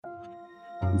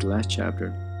In the last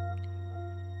chapter,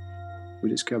 we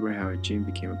discover how Eugene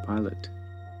became a pilot,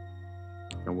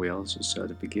 and we also saw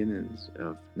the beginnings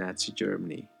of Nazi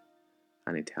Germany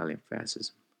and Italian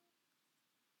fascism.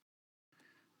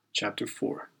 Chapter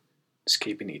 4: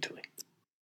 Escaping Italy.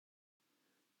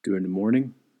 During the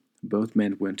morning, both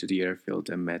men went to the airfield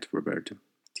and met Roberto,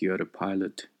 the other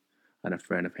pilot, and a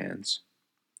friend of Hans.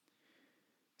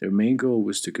 Their main goal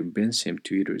was to convince him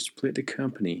to either split the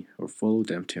company or follow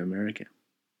them to America.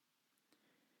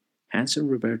 Hanz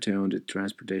and Roberto owned a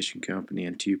transportation company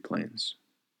and two planes.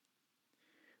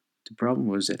 The problem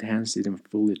was that Hans didn't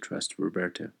fully trust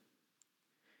Roberto.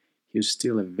 He was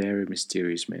still a very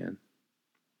mysterious man.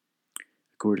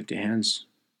 According to Hans,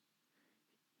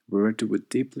 Roberto would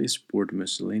deeply support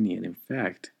Mussolini and, in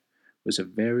fact, was a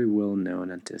very well known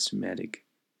anti Semitic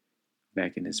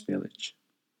back in his village.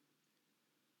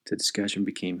 The discussion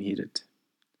became heated.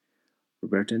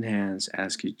 Roberto and Hans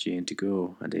asked Eugene to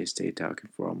go, and they stayed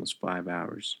talking for almost 5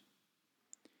 hours.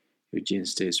 Eugene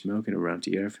stayed smoking around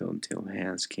the airfield until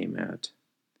Hans came out.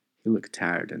 He looked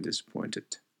tired and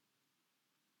disappointed.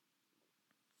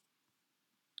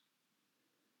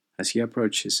 As he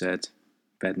approached, he said,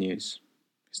 "Bad news.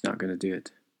 He's not going to do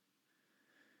it."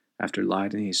 After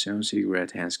lighting his own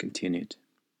cigarette, Hans continued,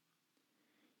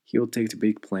 "He'll take the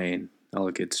big plane, I'll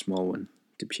get the small one,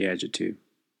 the Piaggio too.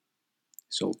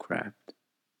 It's all crap."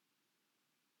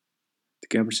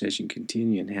 The conversation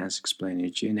continued, and Hans explained to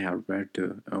Eugene how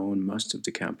Roberto owned most of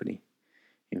the company.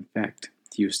 In fact,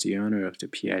 he was the owner of the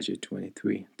Piaggio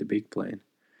 23, the big plane,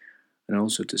 and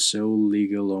also the sole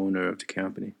legal owner of the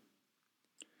company.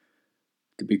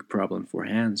 The big problem for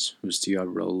Hans was the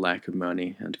overall lack of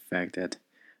money and the fact that,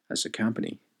 as a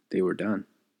company, they were done.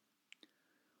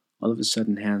 All of a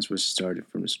sudden, Hans was starting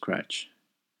from scratch.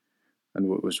 And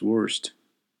what was worst,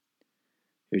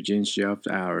 Eugene's job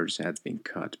hours had been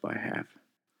cut by half.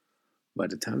 By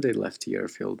the time they left the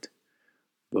airfield,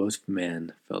 both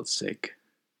men felt sick.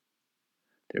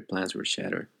 Their plans were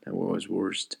shattered, and what was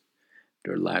worst,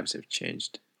 their lives have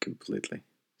changed completely,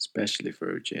 especially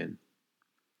for Eugene.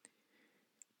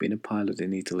 Being a pilot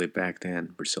in Italy back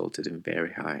then resulted in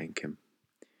very high income.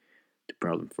 The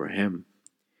problem for him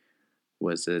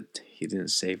was that he didn't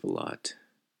save a lot,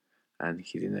 and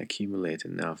he didn't accumulate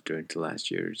enough during the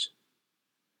last years.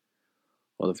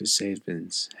 All of his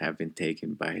savings have been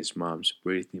taken by his mom's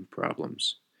breathing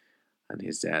problems and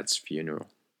his dad's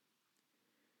funeral.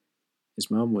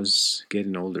 His mom was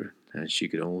getting older, and she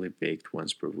could only bake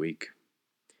once per week.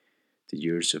 The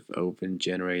years of open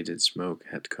generated smoke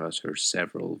had caused her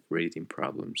several breathing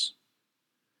problems.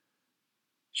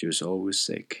 She was always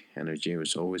sick, and Eugene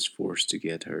was always forced to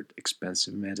get her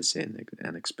expensive medicine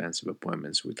and expensive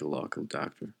appointments with the local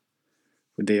doctor.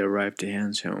 When they arrived at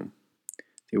Hans' home,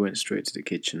 they went straight to the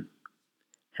kitchen.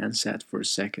 Hans sat for a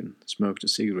second, smoked a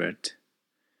cigarette.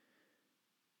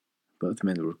 Both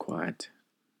men were quiet.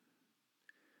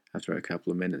 After a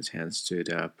couple of minutes, Hans stood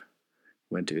up,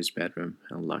 went to his bedroom,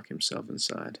 and locked himself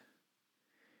inside.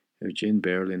 Eugene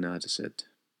barely noticed it.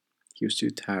 He was too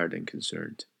tired and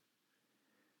concerned.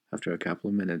 After a couple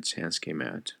of minutes, Hans came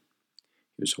out.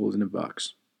 He was holding a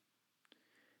box.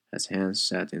 As Hans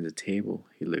sat in the table,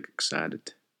 he looked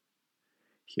excited.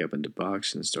 He opened the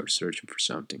box and started searching for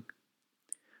something.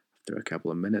 After a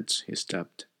couple of minutes, he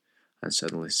stopped and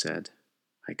suddenly said,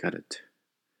 "I got it.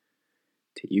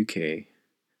 The UK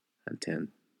and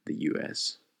then the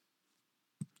US."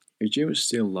 Eugene was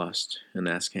still lost and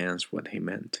asked Hans what he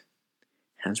meant.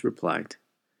 Hans replied,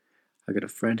 "I got a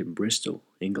friend in Bristol,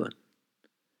 England.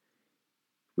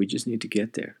 We just need to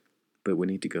get there, but we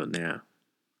need to go now."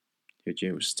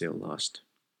 Eugene was still lost.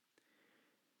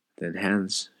 Then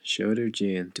Hans showed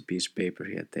Eugene the piece of paper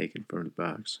he had taken from the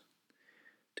box.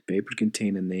 The paper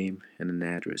contained a name and an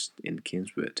address in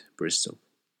Kingswood, Bristol.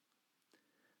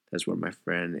 "That's where my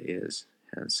friend is,"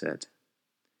 Hans said.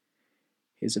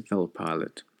 "He's a fellow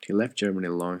pilot. He left Germany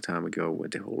a long time ago when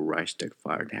the whole Reichstag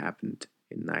fire happened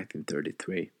in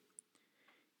 1933.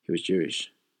 He was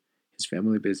Jewish. His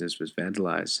family business was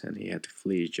vandalized and he had to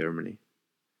flee Germany.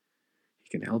 He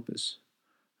can help us,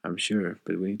 I'm sure,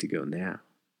 but we need to go now.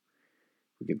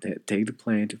 We can take the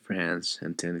plane to France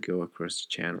and then go across the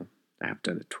channel. I have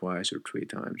done it twice or 3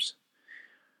 times.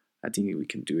 I think we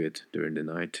can do it during the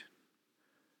night."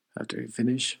 After he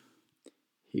finished,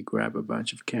 he grabbed a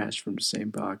bunch of cash from the same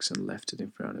box and left it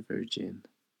in front of Eugene.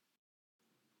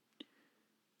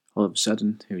 All of a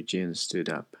sudden, Eugene stood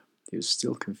up. He was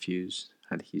still confused,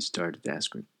 and he started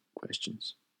asking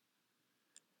questions.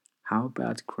 "How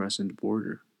about crossing the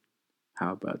border?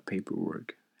 How about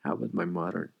paperwork? How about my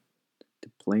mother? The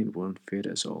plane won't fit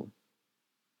us all."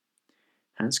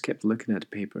 Hans kept looking at the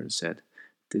paper and said,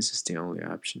 This is the only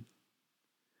option.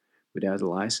 Without a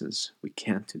license, we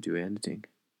can't do anything.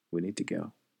 We need to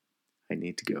go. I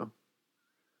need to go.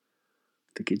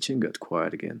 The kitchen got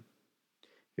quiet again.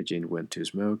 Eugene went to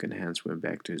smoke and Hans went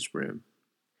back to his room.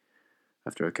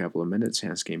 After a couple of minutes,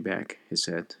 Hans came back. He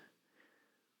said,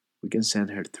 "We can send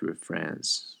her through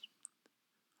France.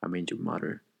 I mean your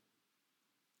mother.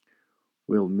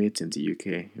 We'll meet in the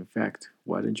UK. In fact,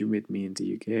 why don't you meet me in the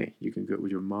UK? You can go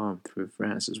with your mom through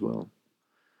France as well.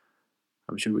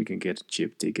 I'm sure we can get a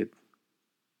cheap ticket."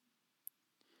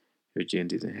 Eugene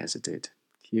didn't hesitate.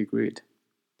 He agreed.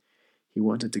 He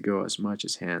wanted to go as much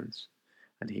as Hans,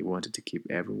 and he wanted to keep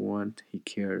everyone he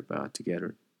cared about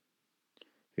together.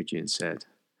 Eugene said,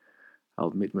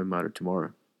 "I'll meet my mother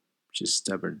tomorrow. She's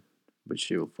stubborn, but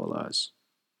she will follow us."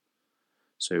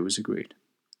 So it was agreed.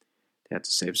 They had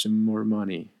to save some more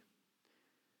money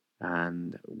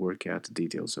and work out the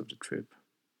details of the trip.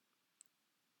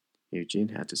 Eugene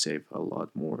had to save a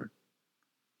lot more,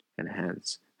 and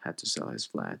Hans had to sell his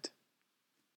flat.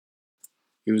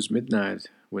 It was midnight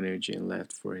when Eugene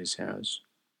left for his house.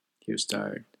 He was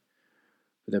tired,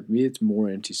 but a bit more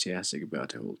enthusiastic about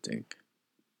the whole thing.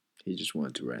 He just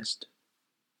wanted to rest.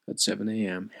 At 7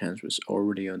 a.m., Hans was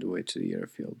already on the way to the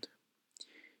airfield.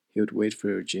 He would wait for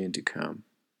Eugene to come.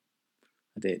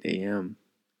 At 8 a.m.,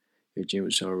 Eugene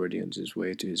was already on his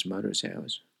way to his mother's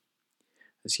house.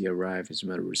 As he arrived, his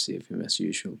mother received him as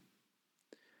usual.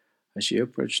 As she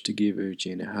approached to give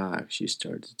Eugene a hug, she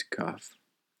started to cough.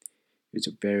 It was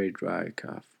a very dry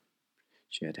cough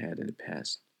she had had in the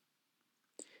past.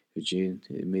 Eugene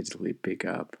immediately picked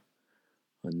up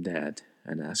on that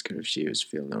and asked her if she was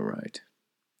feeling all right.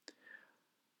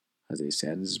 As they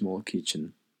sat in the small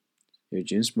kitchen,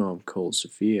 Eugene's mom, called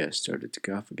Sophia, started to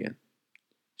cough again.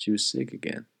 She was sick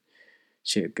again.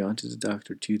 She had gone to the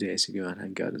doctor 2 days ago and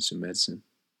had gotten some medicine.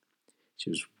 She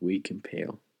was weak and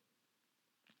pale.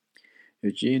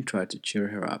 Eugene tried to cheer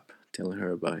her up, telling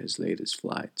her about his latest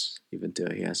flights, even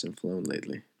though he hasn't flown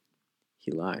lately.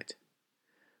 He lied,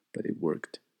 but it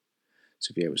worked.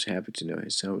 Sophia was happy to know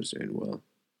his son was doing well.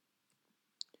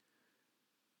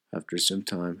 After some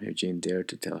time, Eugene dared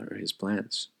to tell her his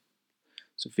plans.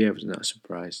 Sophia was not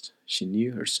surprised. She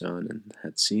knew her son and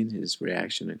had seen his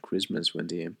reaction at Christmas when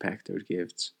they unpacked their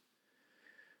gifts.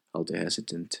 Although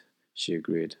hesitant, she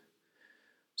agreed.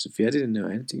 Sophia didn't know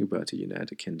anything about the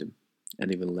United Kingdom,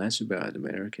 and even less about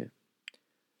America.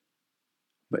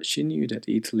 But she knew that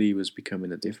Italy was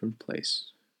becoming a different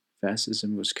place.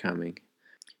 Fascism was coming,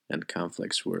 and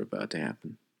conflicts were about to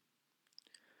happen.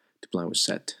 The plan was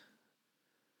set.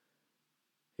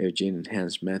 Eugene and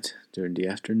Hans met during the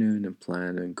afternoon and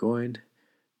planned on going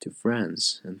to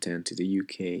France and then to the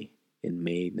UK in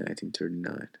May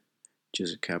 1939,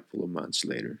 just a couple of months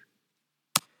later.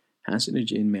 Hanz and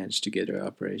Eugene managed to get their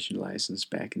operation license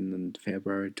back in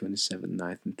February 27,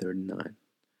 1939.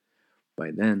 By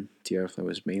then, the airplane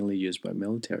was mainly used by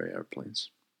military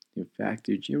airplanes. In fact,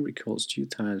 Eugene recalls 2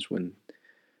 times when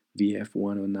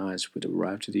VF-109s would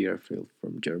arrive to the airfield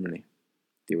from Germany.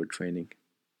 They were training.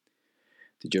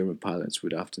 The German pilots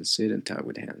would often sit and talk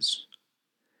with Hans.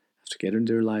 After getting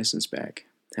their license back,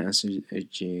 Hanz and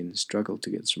Eugene struggled to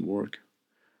get some work.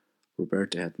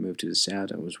 Roberta had moved to the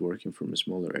south and was working from a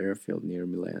smaller airfield near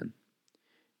Milan.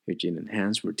 Eugene and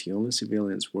Hans were the only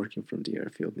civilians working from the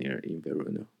airfield near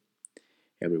Inveruno.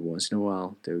 Every once in a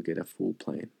while, they would get a full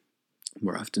plane.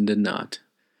 More often than not,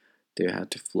 they had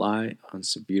to fly on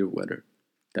severe weather.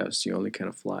 That was the only kind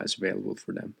of flights available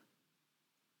for them.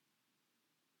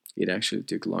 It actually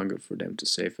took longer for them to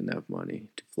save enough money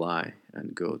to fly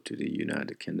and go to the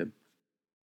United Kingdom.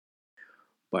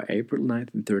 By April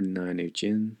 1939,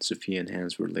 Eugene, Sophia, and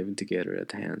Hans were living together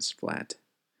at Hans' flat.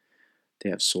 They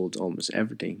have sold almost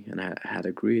everything and had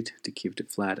agreed to keep the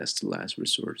flat as the last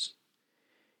resort.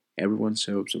 Everyone's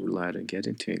hopes relied on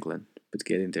getting to England, but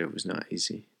getting there was not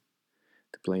easy.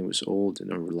 The plane was old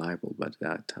and unreliable by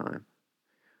that time.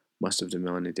 Most of the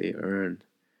money they earned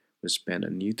was spent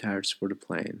on new tires for the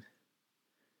plane.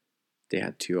 They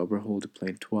had to overhaul the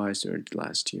plane twice during the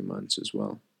last 2 months as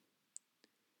well.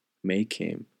 May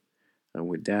came, and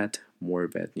with that, more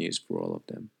bad news for all of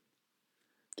them.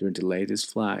 During the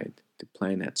latest flight, the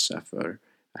plane had suffered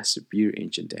a severe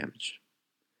engine damage.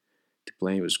 The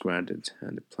plane was grounded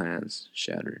and the plans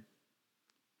shattered.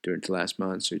 During the last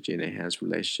months, Eugene and Hans'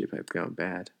 relationship had gone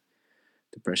bad.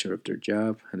 The pressure of their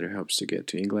job and their hopes to get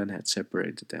to England had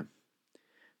separated them.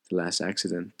 The last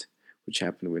accident, which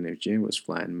happened when Eugene was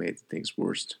flying, made things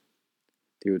worse.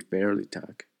 They would barely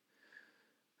talk,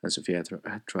 and Sophia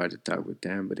had tried to talk with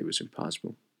them, but it was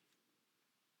impossible.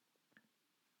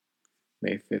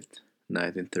 May 5th,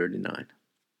 1939.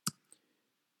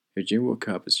 Eugene woke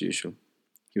up as usual.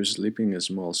 He was sleeping in a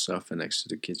small sofa next to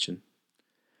the kitchen.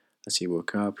 As he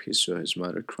woke up, he saw his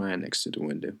mother crying next to the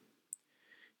window.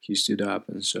 He stood up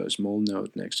and saw a small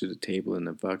note next to the table in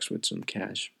a box with some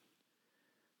cash.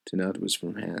 The note was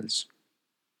from Hans.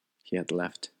 He had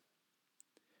left.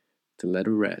 The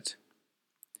letter read,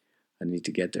 I need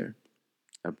to get there.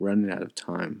 I'm running out of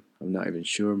time. I'm not even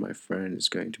sure my friend is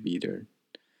going to be there.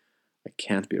 I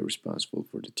can't be responsible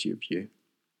for the two of you.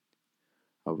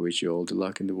 I wish you all the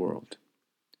luck in the world.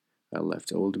 I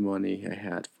left all the money I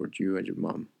had for you and your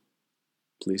mom.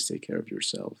 Please take care of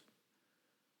yourself.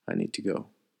 I need to go.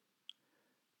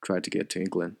 Try to get to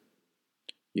England.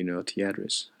 You know the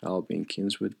address. I'll be in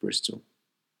Kingswood, Bristol.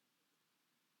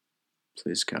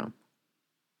 Please come.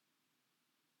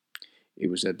 It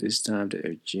was at this time that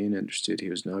Eugene understood he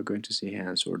was not going to see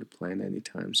Hans or the plane any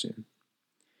time soon.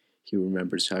 He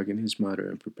remembers hugging his mother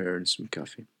and preparing some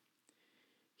coffee.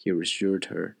 He reassured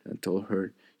her and told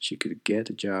her she could get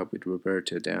a job with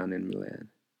Roberto down in Milan.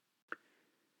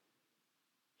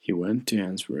 He went to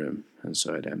Hans' room and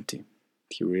saw it empty.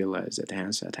 He realized that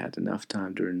Hans had had enough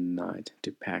time during the night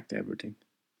to pack everything.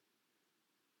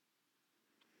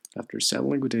 After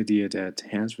settling with the idea that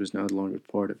Hans was no longer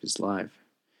part of his life,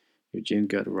 Eugene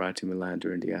got a ride to Milan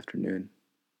during the afternoon.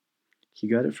 He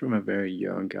got it from a very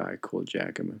young guy called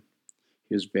Giacomo.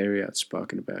 He was very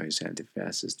outspoken about his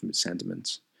anti-fascist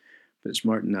sentiments, but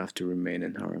smart enough to remain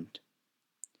unharmed.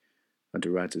 On the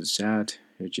ride to the south,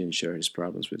 Eugene shared his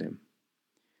problems with him.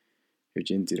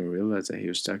 Eugene didn't realize that he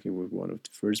was talking with one of the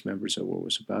first members of what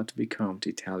was about to become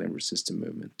the Italian resistance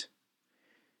movement.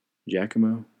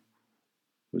 Giacomo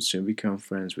would soon become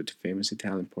friends with the famous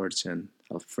Italian partisan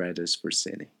Alfredo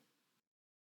Sforzini.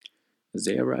 As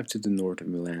they arrived to the north of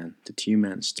Milan, the two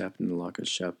men stopped in a local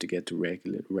shop to get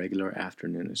the regular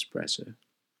afternoon espresso.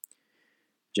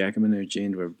 Giacomo and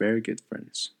Eugene were very good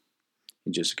friends.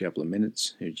 In just a couple of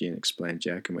minutes, Eugene explained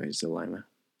Giacomo his dilemma.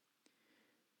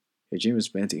 Eugene was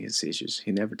venting his issues.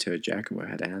 He never told Giacomo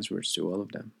had answers to all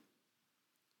of them.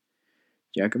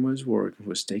 Giacomo's work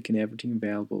was taking everything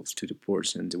valuable to the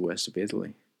ports in the west of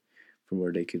Italy, from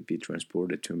where they could be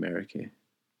transported to America.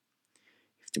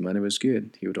 If the money was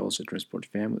good, he would also transport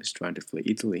families trying to flee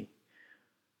Italy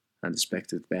and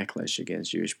expected backlash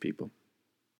against Jewish people.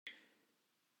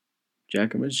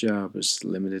 Giacomo's job was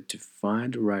limited to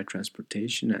find the right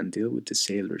transportation and deal with the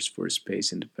sailors for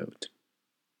space in the boat.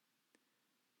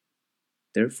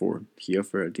 Therefore, he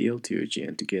offered a deal to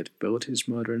Eugene to get both his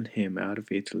mother and him out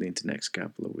of Italy in the next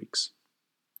couple of weeks.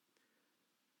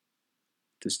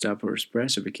 The stop for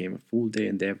espresso became a full-day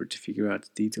endeavor to figure out the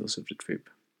details of the trip.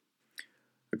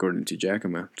 According to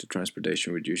Giacomo, the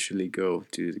transportation would usually go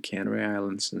to the Canary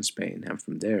Islands in Spain, and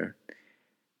from there,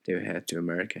 they would head to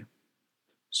America.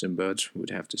 Some boats would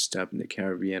have to stop in the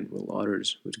Caribbean, while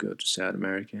others would go to South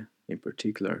America, in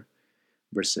particular,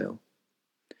 Brazil.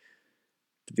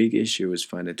 The big issue was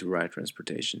finding the right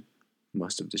transportation.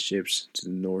 Most of the ships to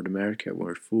North America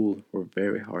were full or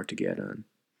very hard to get on.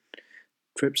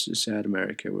 Trips to South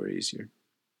America were easier.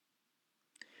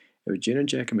 Eugene and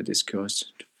Giacomo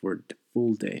discussed for the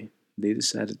full day. They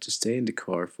decided to stay in the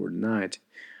car for the night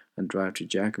and drive to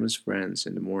Giacomo's friends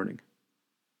in the morning.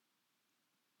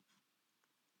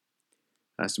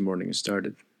 As the morning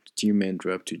started, the two men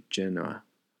drove to Genoa,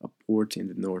 a port in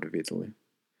the north of Italy.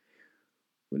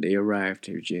 When they arrived,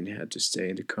 Eugene had to stay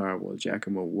in the car while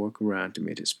Giacomo walked around to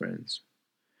meet his friends.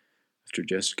 After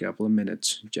just a couple of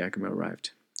minutes, Giacomo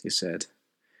arrived. He said,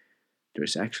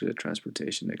 "There's actually a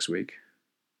transportation next week.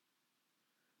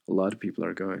 A lot of people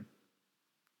are going.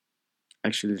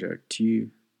 Actually, there are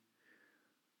two.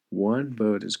 One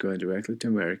boat is going directly to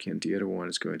America and the other one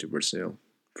is going to Brazil.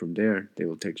 From there, they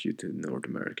will take you to North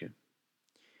America."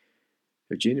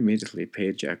 Eugene immediately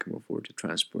paid Giacomo for the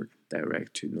transport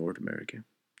direct to North America.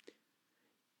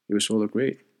 It was all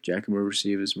great. Giacomo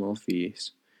received a small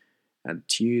fees, and the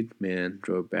two men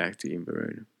drove back to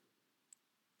Verona.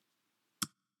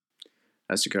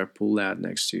 As the car pulled out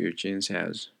next to Eugene's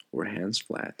house, or Hans'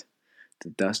 flat,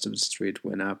 the dust of the street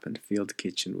went up and filled the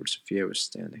kitchen where Sophia was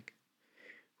standing.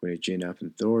 When Eugene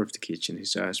opened the door of the kitchen, he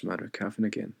saw his mother coughing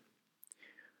again.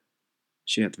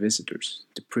 She had visitors.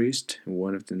 The priest and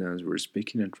one of the nuns were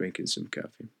speaking and drinking some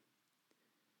coffee.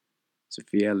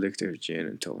 Sophia looked at Eugene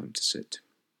and told him to sit.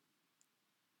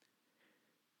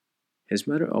 His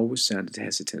mother always sounded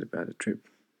hesitant about the trip.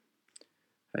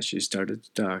 As she started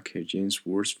to talk, Eugene's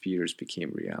worst fears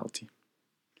became reality.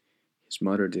 His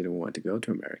mother didn't want to go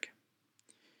to America.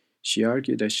 She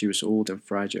argued that she was old and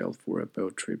fragile for a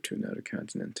boat trip to another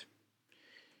continent.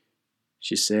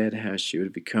 She said how she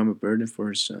would become a burden for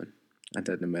her son, and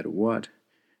that no matter what,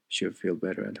 she would feel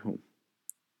better at home.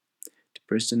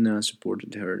 Preston now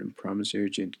supported her and promised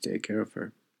Eugene to take care of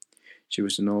her. She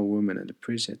was an old woman, and the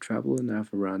priest had traveled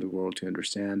enough around the world to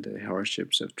understand the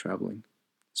hardships of traveling,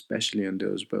 especially on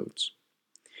those boats.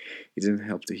 It didn't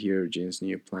help to hear Eugene's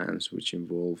new plans, which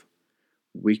involved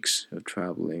weeks of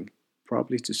traveling,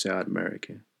 probably to South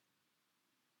America.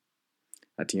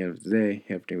 At the end of the day,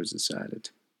 everything was decided.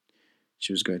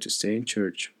 She was going to stay in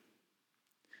church.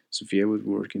 Sophia would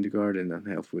work in the garden and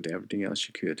help with everything else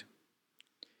she could.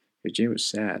 Eugene was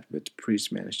sad, but the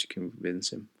priest managed to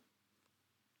convince him.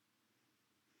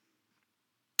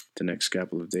 The next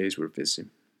couple of days were busy.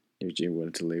 Eugene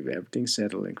wanted to leave everything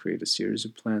settled and create a series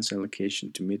of plans and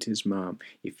locations to meet his mom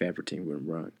if everything went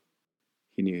wrong.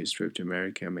 He knew his trip to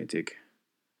America may take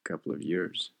a couple of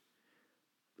years,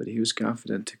 but he was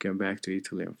confident to come back to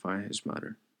Italy and find his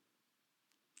mother.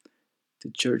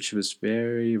 The church was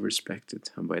very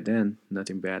respected, and by then,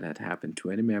 nothing bad had happened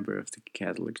to any member of the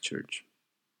Catholic Church.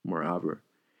 Moreover,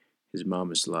 his mom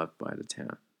was loved by the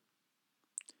town.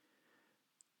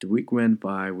 The week went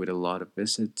by with a lot of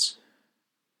visits,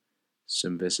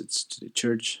 some visits to the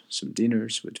church, some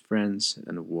dinners with friends,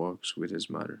 and walks with his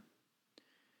mother.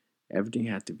 Everything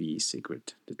had to be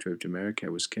secret. The trip to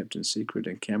America was kept in secret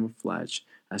and camouflaged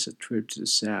as a trip to the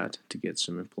South to get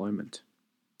some employment.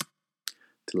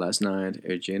 The last night,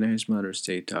 Eugene and his mother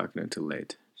stayed talking until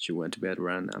late. She went to bed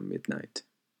around midnight.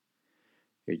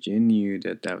 Eugene knew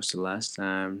that that was the last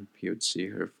time he would see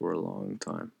her for a long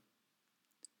time.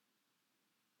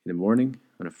 In the morning,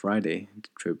 on a Friday, the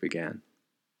trip began.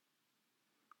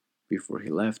 Before he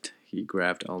left, he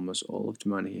grabbed almost all of the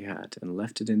money he had and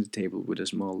left it in the table with a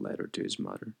small letter to his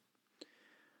mother.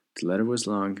 The letter was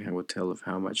long and would tell of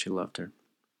how much he loved her.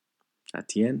 At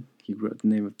the end, he wrote the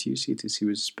name of 2 cities he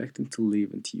was expecting to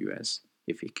leave in the US,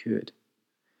 if he could.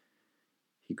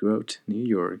 He wrote New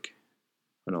York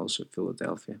and also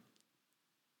Philadelphia.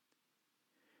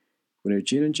 When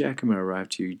Eugene and Giacomo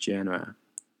arrived to Genoa,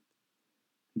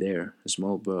 there, a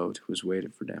small boat was waiting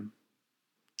for them.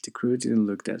 The crew didn't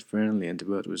look that friendly, and the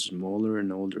boat was smaller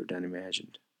and older than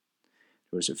imagined.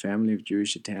 There was a family of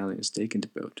Jewish Italians taking the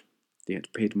boat. They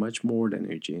had paid much more than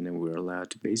Eugene and were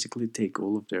allowed to basically take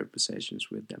all of their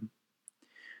possessions with them.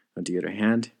 On the other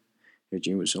hand,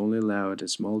 Eugene was only allowed a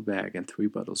small bag and 3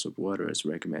 bottles of water as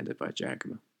recommended by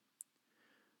Giacomo.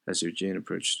 As Eugene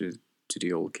approached to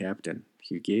the old captain,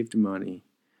 he gave the money,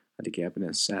 and the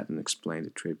captain sat and explained the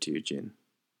trip to Eugene.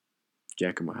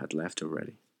 Giacomo had left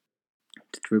already.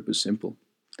 The trip was simple.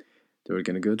 They were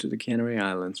going to go to the Canary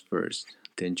Islands first,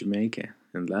 then Jamaica,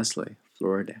 and lastly,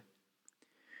 Florida.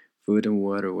 Food and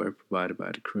water were provided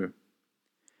by the crew.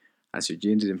 As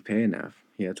Eugene didn't pay enough,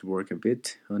 he had to work a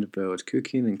bit on the boat,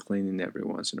 cooking and cleaning every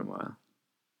once in a while.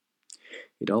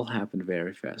 It all happened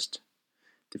very fast.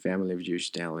 The family of Jewish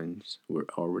Italians were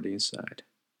already inside.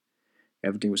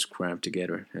 Everything was crammed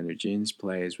together, and Eugene's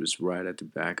place was right at the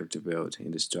back of the boat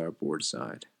in the starboard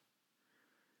side.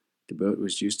 The boat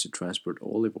was used to transport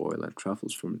olive oil and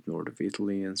truffles from the north of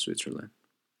Italy and Switzerland.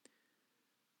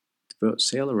 The boat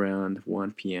sailed around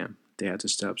 1 p.m. They had to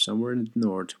stop somewhere in the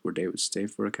north where they would stay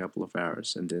for a couple of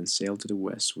hours and then sail to the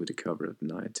west with the cover of the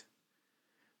night.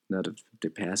 None of the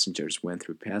passengers went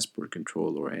through passport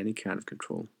control or any kind of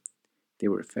control. They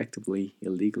were effectively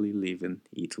illegally leaving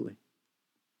Italy.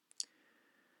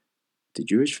 The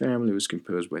Jewish family was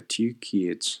composed by 2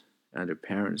 kids and their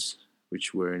parents,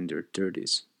 which were in their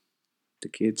 30s. The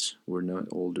kids were not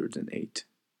older than 8.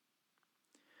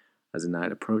 As the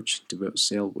night approached, the boat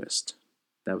sailed west.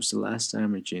 That was the last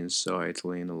time Eugene saw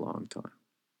Italy in a long time.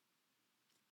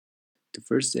 The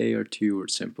first day or 2 were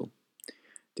simple.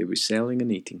 They were sailing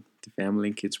and eating. The family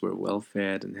and kids were well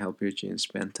fed and helped Eugene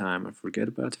spend time and forget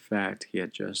about the fact he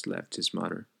had just left his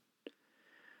mother.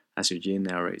 As Eugene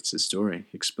narrates the story,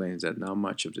 he explains that not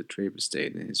much of the trip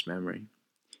stayed in his memory.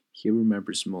 He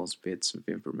remembers small bits of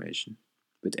information,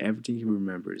 but everything he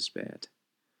remembered is bad.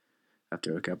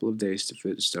 After a couple of days, the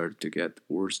food started to get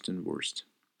worse and worse.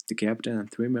 The captain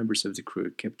and 3 members of the crew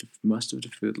kept most of the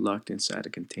food locked inside a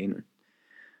container.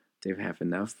 They have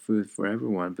enough food for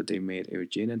everyone, but they made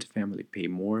Eugene and the family pay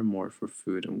more and more for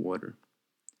food and water.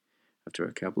 After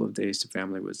a couple of days, the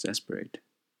family was desperate.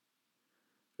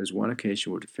 There was one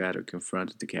occasion where the father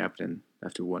confronted the captain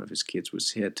after one of his kids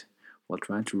was hit while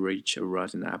trying to reach a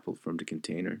rotten apple from the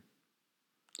container.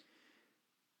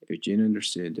 Eugene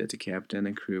understood that the captain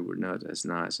and crew were not as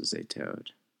nice as they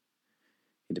thought.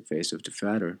 In the face of the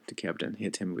father, the captain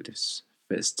hit him with his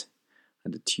fist,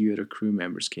 and the 2 other crew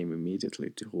members came immediately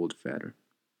to hold the father.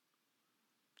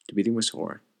 The beating was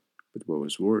hard, but what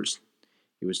was worse,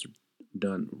 it was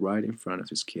done right in front of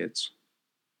his kids.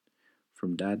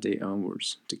 From that day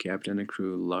onwards, the captain and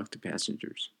crew locked the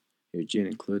passengers. Eugene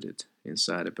included,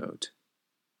 inside a boat.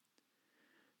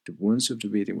 The wounds of the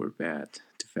beating were bad.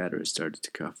 The father started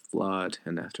to cough blood,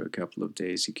 and after a couple of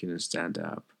days he couldn't stand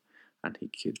up, and he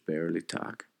could barely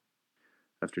talk.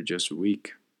 After just a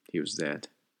week, he was dead.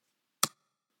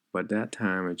 By that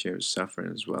time, Eugene was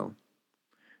suffering as well,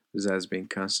 besides being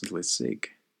constantly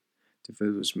sick. The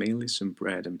food was mainly some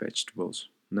bread and vegetables,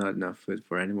 not enough food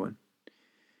for anyone.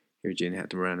 Eugene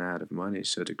had run out of money,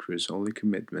 so the crew's only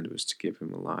commitment was to keep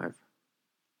him alive.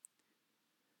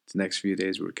 The next few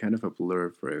days were kind of a blur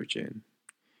for Eugene.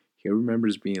 He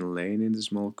remembers being laying in the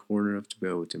small corner of the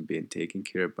boat and being taken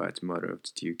care of by the mother of the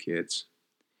two kids.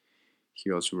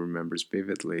 He also remembers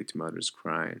vividly the mother's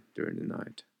crying during the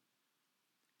night.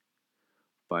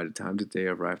 By the time that they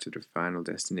arrived at their final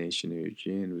destination,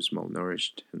 Eugene was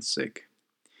malnourished and sick.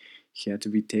 He had to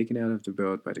be taken out of the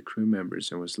boat by the crew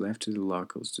members and was left to the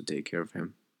locals to take care of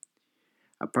him.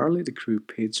 Apparently, the crew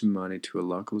paid some money to a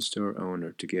local store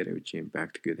owner to get Eugene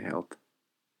back to good health.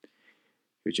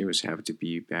 Eugene was happy to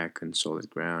be back on solid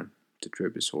ground. The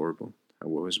trip is horrible,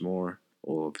 and what was more,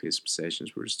 all of his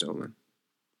possessions were stolen.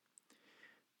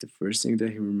 The first thing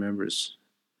that he remembers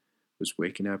was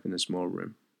waking up in a small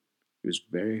room. It was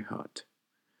very hot,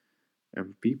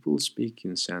 and people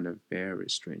speaking sounded very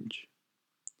strange.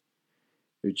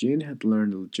 Eugene had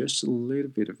learned just a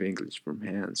little bit of English from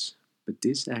Hans, but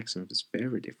this accent was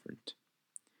very different.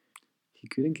 He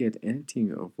couldn't get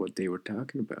anything of what they were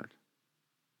talking about.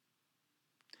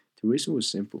 The reason was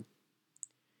simple.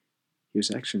 He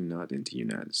was actually not in the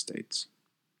United States.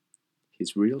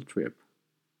 His real trip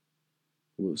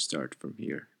will start from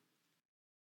here.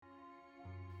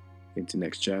 In the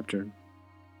next chapter,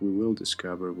 we will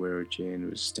discover where Eugene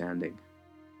was standing,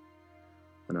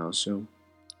 and also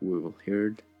we will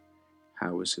hear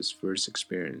how was his first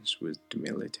experience with the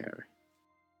military.